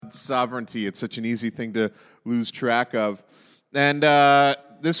God's sovereignty. It's such an easy thing to lose track of. And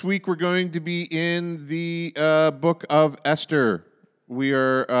this week we're going to be in the book of Esther.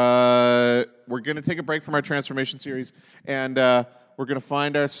 We're going to take a break from our transformation series, and we're going to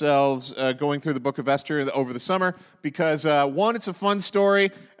find ourselves going through the book of Esther over the summer because, one, it's a fun story.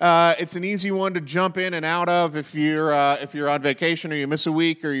 It's an easy one to jump in and out of if you're on vacation or you miss a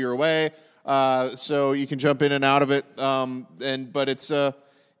week or you're away. So you can jump in and out of it. But it's an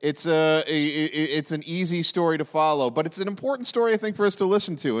easy story to follow. But it's an important story, I think, for us to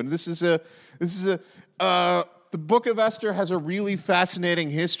listen to. And the book of Esther has a really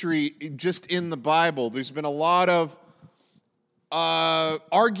fascinating history just in the Bible. There's been a lot of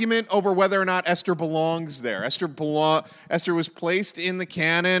argument over whether or not Esther belongs there. Esther was placed in the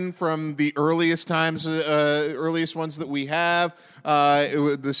canon from the earliest times, earliest ones that we have.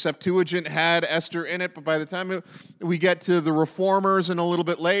 The Septuagint had Esther in it, but by the time we get to the Reformers and a little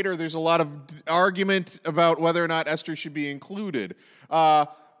bit later, there's a lot of argument about whether or not Esther should be included.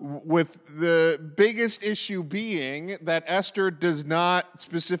 With the biggest issue being that Esther does not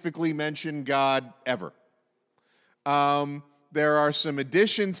specifically mention God ever. There are some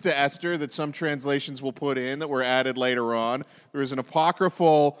additions to Esther that some translations will put in that were added later on. There is an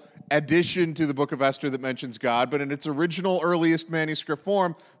apocryphal addition to the book of Esther that mentions God, but in its original earliest manuscript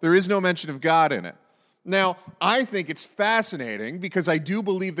form, there is no mention of God in it. Now, I think it's fascinating because I do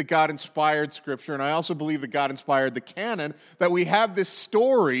believe that God inspired Scripture, and I also believe that God inspired the canon, that we have this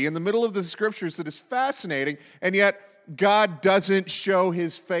story in the middle of the Scriptures that is fascinating, and yet God doesn't show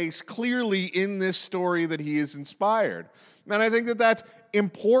his face clearly in this story that he is inspired. And I think that that's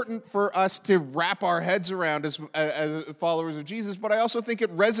important for us to wrap our heads around as followers of Jesus, but I also think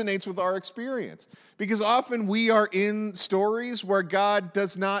it resonates with our experience. Because often we are in stories where God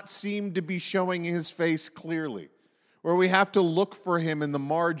does not seem to be showing his face clearly, where we have to look for him in the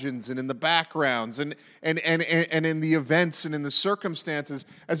margins and in the backgrounds and in the events and in the circumstances,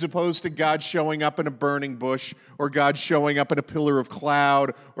 as opposed to God showing up in a burning bush, or God showing up in a pillar of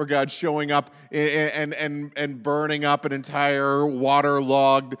cloud, or God showing up and burning up an entire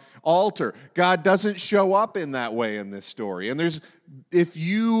waterlogged altar. God doesn't show up in that way in this story. And if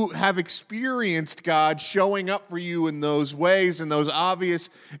you have experienced God showing up for you in those ways, in those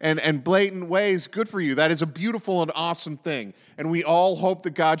obvious and blatant ways, good for you. That is a beautiful and awesome thing. And we all hope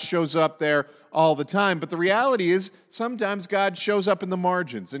that God shows up there all the time. But the reality is, sometimes God shows up in the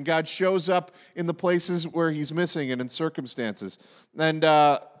margins, and God shows up in the places where he's missing and in circumstances. And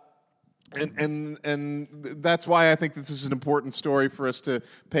that's why I think this is an important story for us to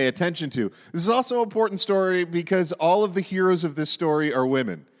pay attention to. This is also an important story because all of the heroes of this story are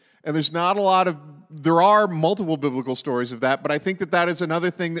women. And there are multiple biblical stories of that, but I think that is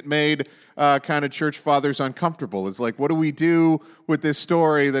another thing that made kind of church fathers uncomfortable. It's like, what do we do with this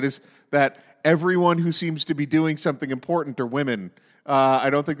story that everyone who seems to be doing something important are women? I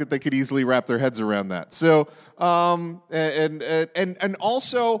don't think that they could easily wrap their heads around that. So, and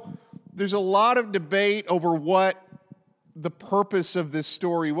also, there's a lot of debate over what the purpose of this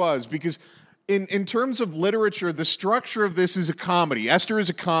story was, because in terms of literature, the structure of this is a comedy. Esther is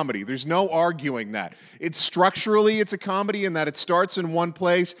a comedy. There's no arguing that. It's a comedy in that it starts in one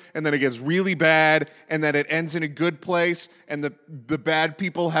place, and then it gets really bad, and then it ends in a good place, and the bad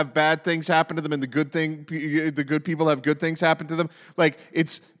people have bad things happen to them, and the good people have good things happen to them. Like,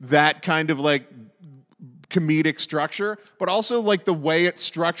 it's that kind of like comedic structure, but also like the way it's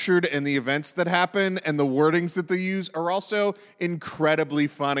structured and the events that happen and the wordings that they use are also incredibly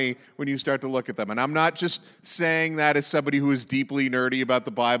funny when you start to look at them. And I'm not just saying that as somebody who is deeply nerdy about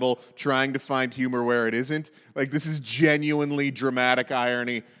the Bible, trying to find humor where it isn't. Like, this is genuinely dramatic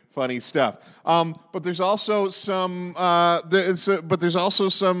irony, funny stuff. But there's also some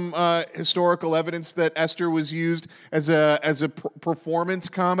historical evidence that Esther was used as a performance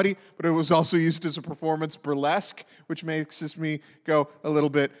comedy, but it was also used as a performance burlesque, which makes me go a little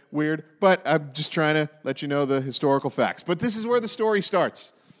bit weird. But I'm just trying to let you know the historical facts. But this is where the story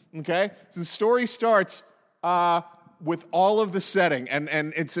starts. Okay, so the story starts with all of the setting, and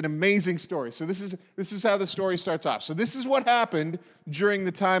it's an amazing story. So this is how the story starts off. So this is what happened during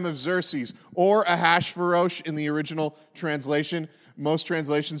the time of Xerxes, or Ahasuerus in the original translation. Most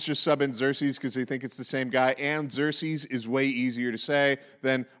translations just sub in Xerxes because they think it's the same guy, and Xerxes is way easier to say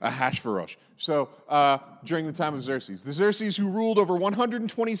than Ahasuerus. So during the time of Xerxes, the Xerxes who ruled over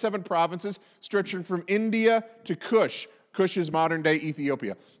 127 provinces stretching from India to Kush. Kush is modern-day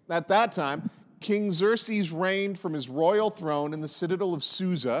Ethiopia. At that time, King Xerxes reigned from his royal throne in the citadel of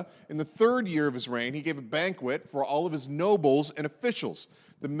Susa. In the 3rd year of his reign, he gave a banquet for all of his nobles and officials,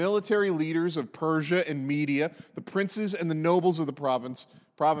 the military leaders of Persia and Media, the princes and the nobles of the province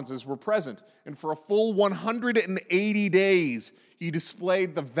provinces were present. And for a full 180 days, he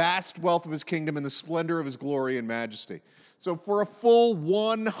displayed the vast wealth of his kingdom and the splendor of his glory and majesty. So for a full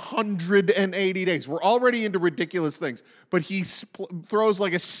 180 days, we're already into ridiculous things, but he throws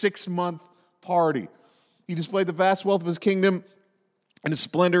like a 6-month party. He displayed the vast wealth of his kingdom and his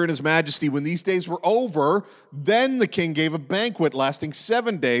splendor and his majesty. When these days were over, then the king gave a banquet lasting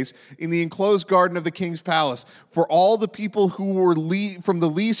 7 days in the enclosed garden of the king's palace for all the people who were from the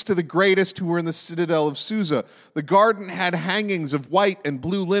least to the greatest who were in the citadel of Susa. The garden had hangings of white and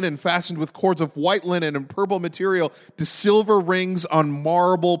blue linen fastened with cords of white linen and purple material to silver rings on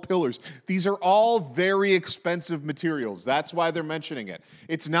marble pillars. These are all very expensive materials. That's why they're mentioning it.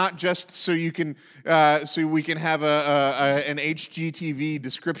 It's not just so we can have an HGTV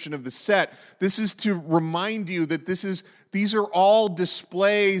description of the set. This is to remind you that these are all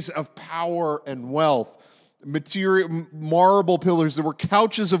displays of power and wealth. Marble pillars. There were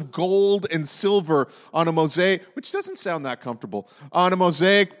couches of gold and silver on a mosaic, which doesn't sound that comfortable, on a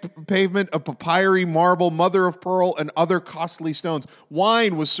mosaic pavement of papyri, marble, mother of pearl, and other costly stones.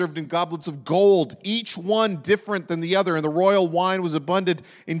 Wine was served in goblets of gold, each one different than the other, and the royal wine was abundant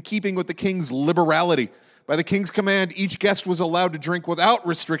in keeping with the king's liberality. By the king's command, each guest was allowed to drink without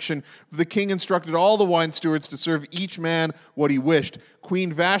restriction. The king instructed all the wine stewards to serve each man what he wished.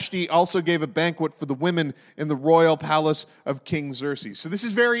 Queen Vashti also gave a banquet for the women in the royal palace of King Xerxes. So this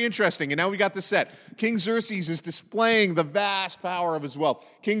is very interesting, and now we got the set. King Xerxes is displaying the vast power of his wealth.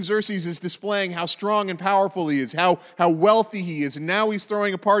 King Xerxes is displaying how strong and powerful he is, how wealthy he is, and now he's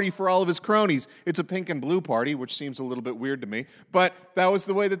throwing a party for all of his cronies. It's a pink and blue party, which seems a little bit weird to me, but that was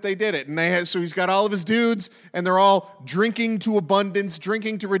the way that they did it. And so he's got all of his dudes, and they're all drinking to abundance,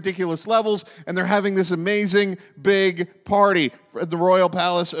 drinking to ridiculous levels, and they're having this amazing big party at the royal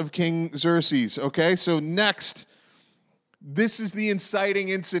palace of King Xerxes. Okay, so next, this is the inciting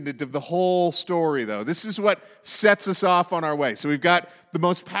incident of the whole story, though. This is what sets us off on our way. So we've got the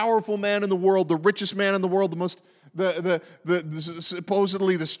most powerful man in the world, the richest man in the world, the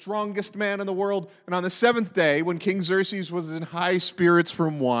supposedly the strongest man in the world. And on the 7th day, when King Xerxes was in high spirits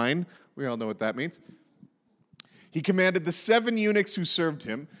from wine, we all know what that means, he commanded the 7 eunuchs who served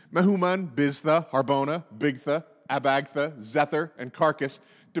him, Mehuman, Biztha, Harbona, Bigtha, Abagtha, Zethar, and Carcass,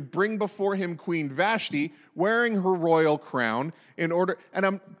 to bring before him Queen Vashti, wearing her royal crown, in order.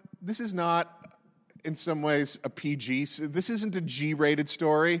 And this is not, in some ways, a PG. This isn't a G-rated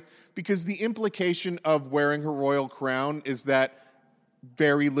story, because the implication of wearing her royal crown is that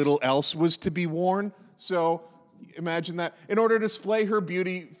very little else was to be worn. So imagine that. In order to display her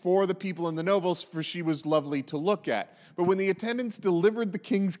beauty for the people in the nobles, for she was lovely to look at. But when the attendants delivered the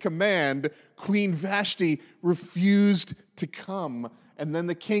king's command, Queen Vashti refused to come, and then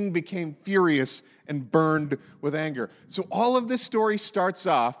the king became furious and burned with anger. So all of this story starts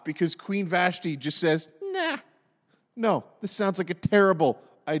off because Queen Vashti just says, nah, no, this sounds like a terrible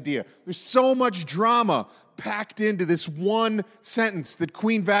idea. There's so much drama packed into this one sentence that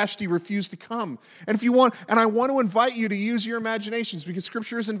Queen Vashti refused to come. And if you want, and I want to invite you to use your imaginations, because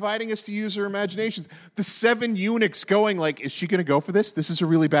Scripture is inviting us to use our imaginations. The 7 eunuchs going like, is she going to go for this? This is a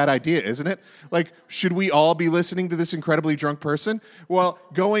really bad idea, isn't it? Like, should we all be listening to this incredibly drunk person? Well,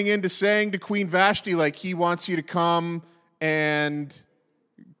 going into saying to Queen Vashti, like, he wants you to come and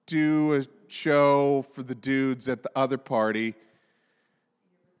do a show for the dudes at the other party.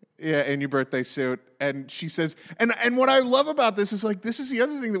 Yeah, in your birthday suit. And she says, and what I love about this is, like, this is the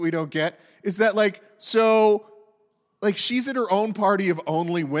other thing that we don't get, is that, like, so, like, she's at her own party of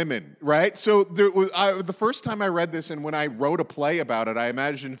only women, right? So the first time I read this, and when I wrote a play about it, I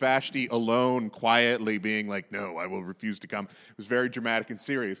imagined Vashti alone, quietly being like, no, I will refuse to come. It was very dramatic and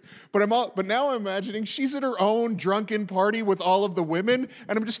serious. But now I'm imagining she's at her own drunken party with all of the women,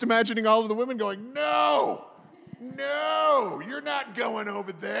 and I'm just imagining all of the women going, no, you're not going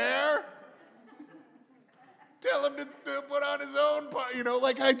over there. Tell him to put on his own part. You know,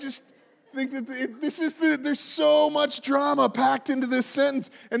 like, I just think that there's so much drama packed into this sentence.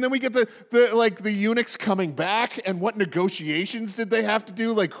 And then we get the eunuchs coming back, and what negotiations did they have to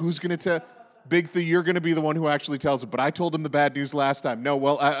do? Like, who's going to tell? Bigtha, you're going to be the one who actually tells it. But I told him the bad news last time. No,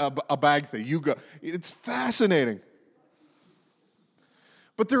 well, Abagtha, you go. It's fascinating.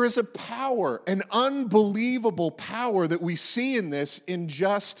 But there is a power, an unbelievable power that we see in this, in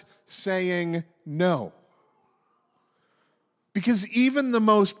just saying no. Because even the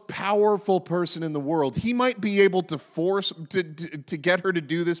most powerful person in the world, he might be able to force, to get her to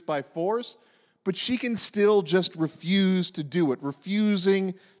do this by force, but she can still just refuse to do it,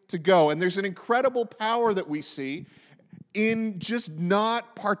 refusing to go. And there's an incredible power that we see. in just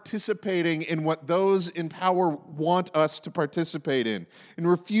not participating in what those in power want us to participate in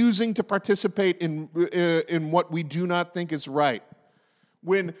refusing to participate in what we do not think is right.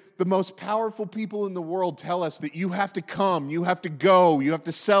 When the most powerful people in the world tell us that you have to come, you have to go, you have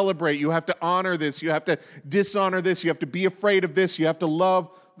to celebrate, you have to honor this, you have to dishonor this, you have to be afraid of this, you have to love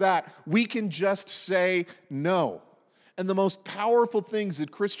that, we can just say no. And the most powerful things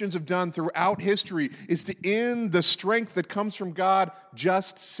that Christians have done throughout history is to, in the strength that comes from God,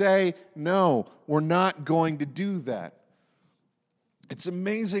 just say no. We're not going to do that. It's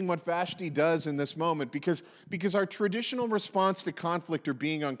amazing what Vashti does in this moment because our traditional response to conflict or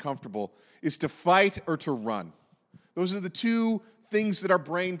being uncomfortable is to fight or to run. Those are the two things that our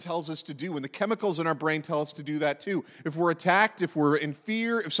brain tells us to do, and the chemicals in our brain tell us to do that too. If we're attacked, if we're in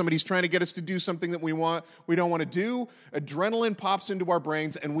fear, if somebody's trying to get us to do something that we don't want to do, adrenaline pops into our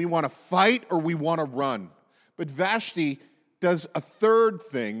brains and we want to fight or we want to run. But Vashti does a third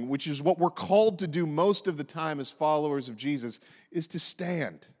thing, which is what we're called to do most of the time as followers of Jesus, is to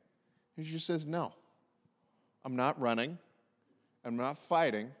stand. He just says, no, I'm not running, I'm not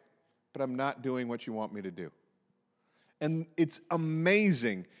fighting, but I'm not doing what you want me to do. And it's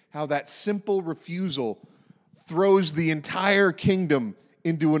amazing how that simple refusal throws the entire kingdom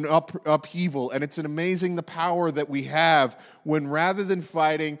into an upheaval. And it's amazing the power that we have when rather than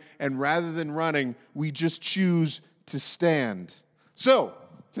fighting and rather than running, we just choose to stand. So,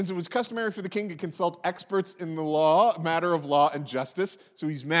 since it was customary for the king to consult experts in the law, matter of law and justice, so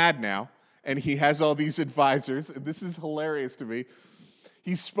he's mad now, and he has all these advisors. This is hilarious to me.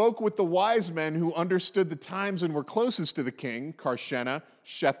 He spoke with the wise men who understood the times and were closest to the king, Karshena,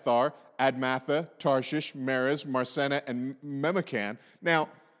 Shethar, Admatha, Tarshish, Meres, Marsena, and Memucan. Now,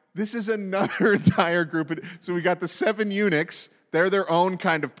 this is another entire group. So we got the 7 eunuchs. They're their own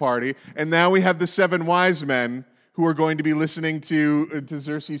kind of party. And now we have the 7 wise men who are going to be listening to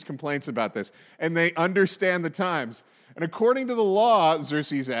Xerxes' complaints about this. And they understand the times. And according to the law,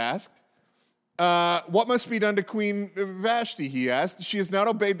 Xerxes asked, what must be done to Queen Vashti, he asked. She has not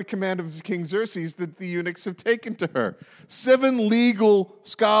obeyed the command of King Xerxes that the eunuchs have taken to her. 7 legal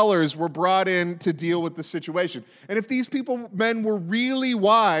scholars were brought in to deal with the situation. And if these men were really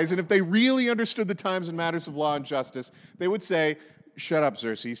wise, and if they really understood the times and matters of law and justice, they would say, shut up,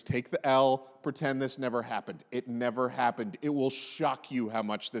 Xerxes, take the L, pretend this never happened. It never happened. It will shock you how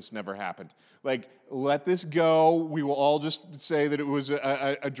much this never happened. Like, let this go. We will all just say that it was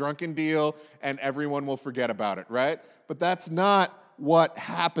a drunken deal and everyone will forget about it, right? But that's not what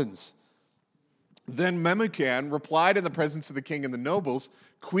happens. Then Memucan replied in the presence of the king and the nobles,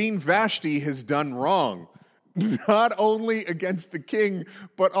 Queen Vashti has done wrong, not only against the king,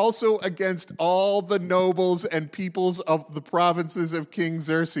 but also against all the nobles and peoples of the provinces of King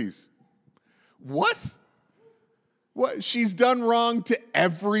Xerxes. What? What? She's done wrong to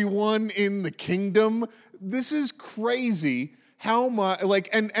everyone in the kingdom? This is crazy. How much,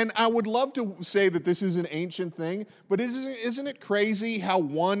 and I would love to say that this is an ancient thing, but isn't it crazy how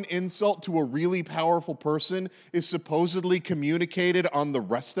one insult to a really powerful person is supposedly communicated on the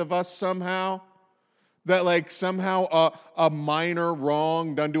rest of us somehow? That somehow a minor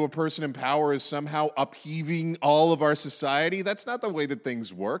wrong done to a person in power is somehow upheaving all of our society? That's not the way that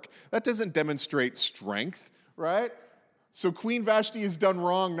things work. That doesn't demonstrate strength, right? So Queen Vashti has done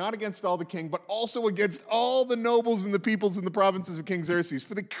wrong, not against all the king, but also against all the nobles and the peoples in the provinces of King Xerxes.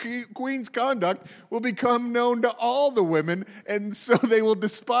 For the queen's conduct will become known to all the women, and so they will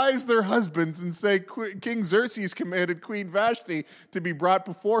despise their husbands and say, King Xerxes commanded Queen Vashti to be brought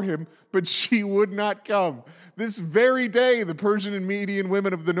before him, but she would not come. This very day, the Persian and Median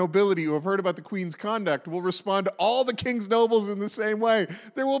women of the nobility who have heard about the queen's conduct will respond to all the king's nobles in the same way.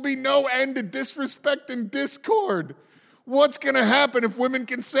 There will be no end to disrespect and discord. What's going to happen if women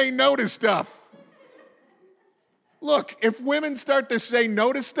can say no to stuff? Look, if women start to say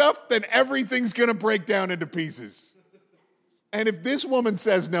no to stuff, then everything's going to break down into pieces. And if this woman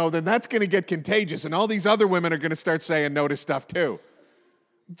says no, then that's going to get contagious, and all these other women are going to start saying no to stuff too.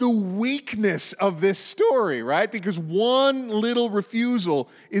 The weakness of this story, right? Because one little refusal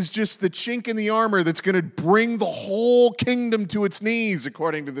is just the chink in the armor that's going to bring the whole kingdom to its knees,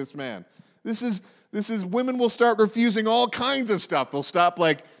 according to this man. This is women will start refusing all kinds of stuff. They'll stop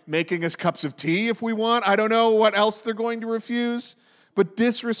making us cups of tea if we want. I don't know what else they're going to refuse. But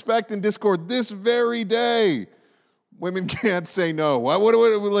disrespect and discord this very day, women can't say no.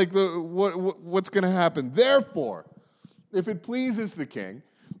 What's going to happen? Therefore, if it pleases the king,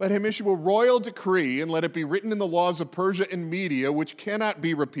 let him issue a royal decree and let it be written in the laws of Persia and Media, which cannot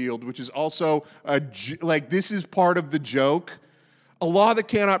be repealed, which is also this is part of the joke. A law that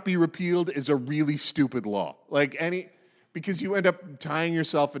cannot be repealed is a really stupid law. because you end up tying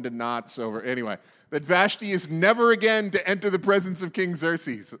yourself into knots over, anyway, that Vashti is never again to enter the presence of King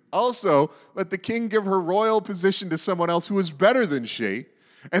Xerxes. Also, let the king give her royal position to someone else who is better than she.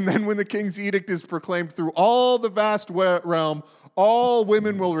 And then when the king's edict is proclaimed through all the vast realm, all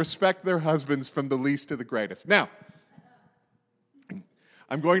women will respect their husbands from the least to the greatest. Now,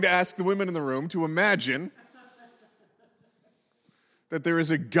 I'm going to ask the women in the room to imagine that there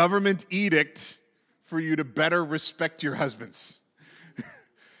is a government edict for you to better respect your husbands.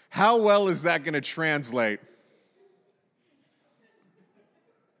 How well is that going to translate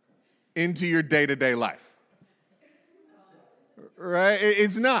into your day-to-day life? Right?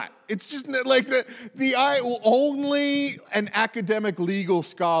 It's not. It's just like only an academic legal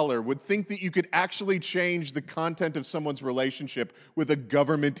scholar would think that you could actually change the content of someone's relationship with a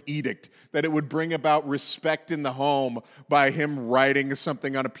government edict, that it would bring about respect in the home by him writing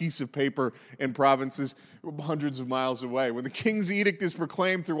something on a piece of paper in provinces hundreds of miles away. When the king's edict is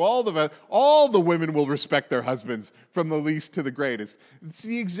proclaimed through all the women will respect their husbands from the least to the greatest. It's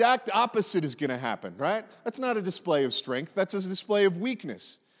the exact opposite is going to happen, right? That's not a display of strength. That's a display of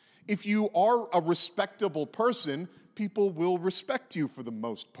weakness. If you are a respectable person, people will respect you for the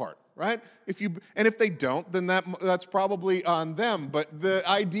most part, right? If they don't, then that's probably on them. But the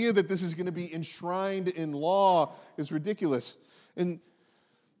idea that this is going to be enshrined in law is ridiculous. And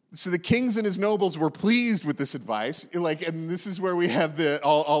so the kings and his nobles were pleased with this advice, and this is where we have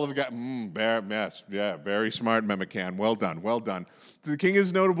all of it got, yes, yeah, very smart, Memucan, well done, well done. So the king and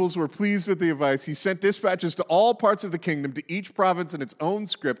his nobles were pleased with the advice. He sent dispatches to all parts of the kingdom, to each province in its own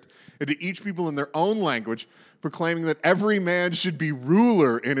script, and to each people in their own language, proclaiming that every man should be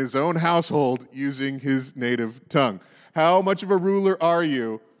ruler in his own household using his native tongue. How much of a ruler are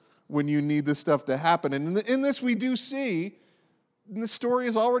you when you need this stuff to happen? And in this we do see, and the story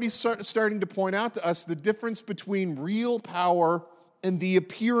is already starting to point out to us the difference between real power and the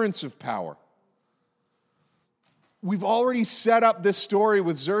appearance of power. We've already set up this story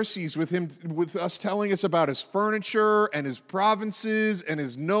with Xerxes, with us telling us about his furniture and his provinces and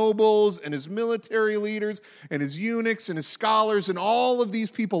his nobles and his military leaders and his eunuchs and his scholars and all of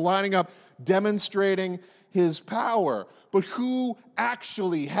these people lining up demonstrating his power. But who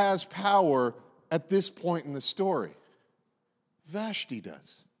actually has power at this point in the story? Vashti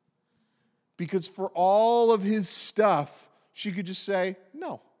does. Because for all of his stuff, she could just say,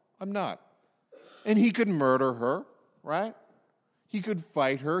 no, I'm not. And he could murder her, right? He could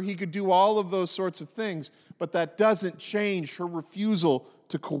fight her. He could do all of those sorts of things, but that doesn't change her refusal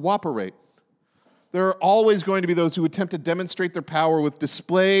to cooperate. There are always going to be those who attempt to demonstrate their power with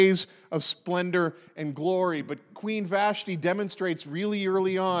displays of splendor and glory, but Queen Vashti demonstrates really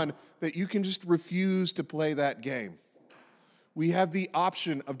early on that you can just refuse to play that game. We have the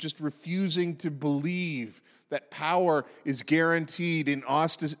option of just refusing to believe that power is guaranteed in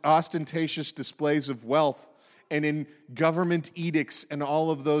ostentatious displays of wealth and in government edicts and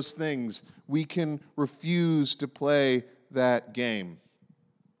all of those things. We can refuse to play that game.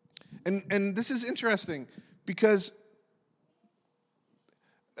 And this is interesting because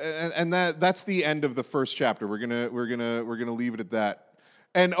that's the end of the first chapter. We're gonna leave it at that.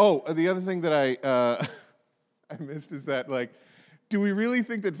 And the other thing that I missed is that, do we really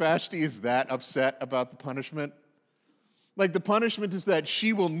think that Vashti is that upset about the punishment? The punishment is that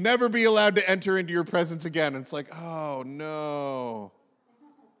she will never be allowed to enter into your presence again. And it's oh no.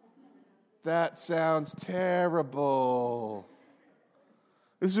 That sounds terrible.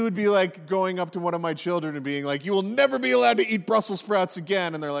 This would be like going up to one of my children and being like, you will never be allowed to eat Brussels sprouts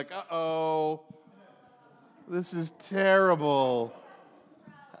again. And they're like, uh-oh, this is terrible.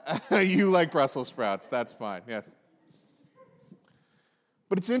 You like Brussels sprouts. That's fine, yes.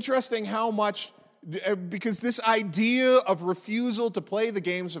 But it's interesting how much, because this idea of refusal to play the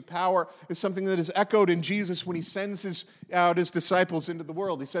games of power is something that is echoed in Jesus when he sends out his disciples into the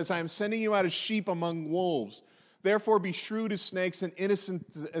world. He says, I am sending you out as sheep among wolves. Therefore be shrewd as snakes and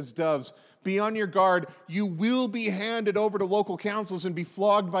innocent as doves. Be on your guard. You will be handed over to local councils and be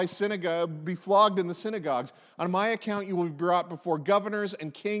flogged in the synagogues. On my account, you will be brought before governors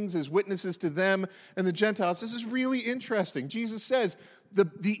and kings as witnesses to them and the Gentiles. This is really interesting. Jesus says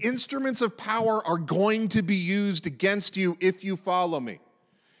the instruments of power are going to be used against you if you follow me.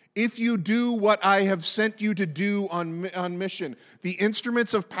 If you do what I have sent you to do on mission, the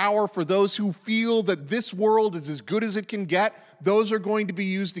instruments of power for those who feel that this world is as good as it can get, those are going to be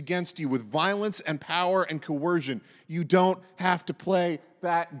used against you with violence and power and coercion. You don't have to play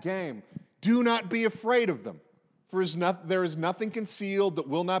that game. Do not be afraid of them, For there is nothing concealed that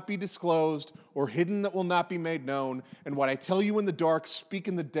will not be disclosed, or hidden that will not be made known. And what I tell you in the dark, speak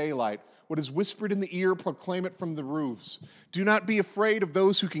in the daylight. What is whispered in the ear, proclaim it from the roofs. Do not be afraid of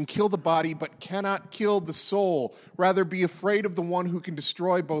those who can kill the body, but cannot kill the soul. Rather, be afraid of the one who can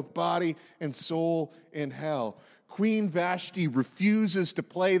destroy both body and soul in hell. Queen Vashti refuses to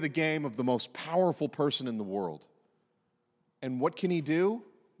play the game of the most powerful person in the world. And what can he do?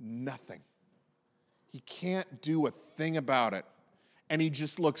 Nothing. He can't do a thing about it. And he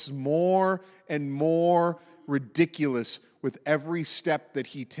just looks more and more ridiculous with every step that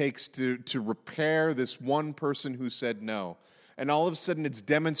he takes to repair this one person who said no. And all of a sudden it's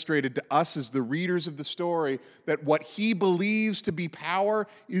demonstrated to us as the readers of the story that what he believes to be power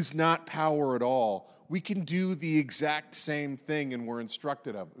is not power at all. We can do the exact same thing, and we're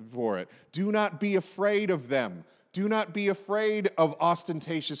instructed for it. Do not be afraid of them. Do not be afraid of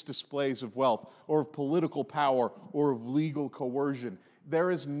ostentatious displays of wealth or of political power or of legal coercion.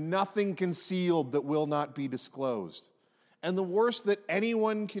 There is nothing concealed that will not be disclosed. And the worst that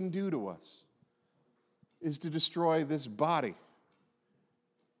anyone can do to us is to destroy this body.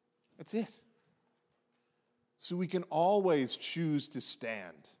 That's it. So we can always choose to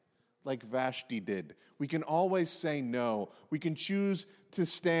stand like Vashti did. We can always say no. We can choose to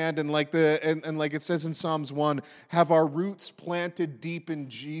stand and like it says in Psalms 1, have our roots planted deep in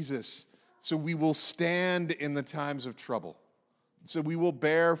Jesus, so we will stand in the times of trouble. So we will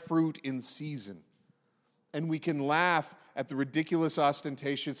bear fruit in season. And we can laugh at the ridiculous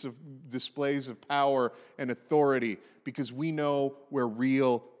ostentatious of displays of power and authority because we know where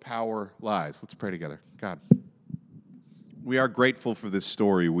real power lies. Let's pray together. God, we are grateful for this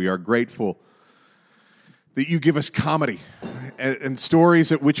story. We are grateful that you give us comedy and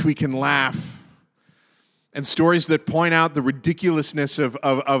stories at which we can laugh, and stories that point out the ridiculousness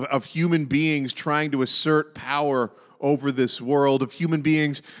of human beings trying to assert power over this world, of human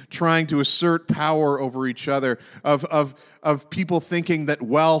beings trying to assert power over each other, of people thinking that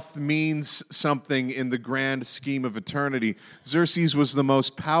wealth means something in the grand scheme of eternity. Xerxes was the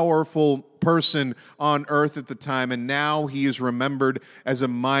most powerful person on earth at the time, and now he is remembered as a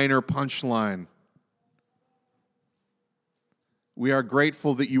minor punchline. We are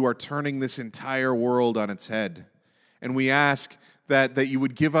grateful that you are turning this entire world on its head, and we ask that you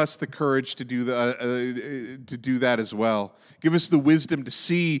would give us the courage to do that as well. Give us the wisdom to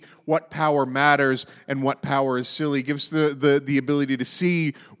see what power matters and what power is silly. Give us the ability to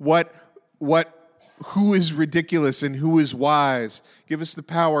see who is ridiculous and who is wise. Give us the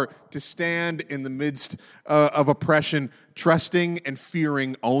power to stand in the midst of oppression, trusting and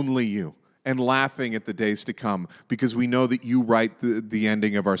fearing only you, and laughing at the days to come, because we know that you write the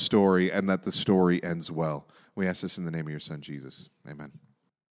ending of our story and that the story ends well. We ask this in the name of your Son, Jesus. Amen.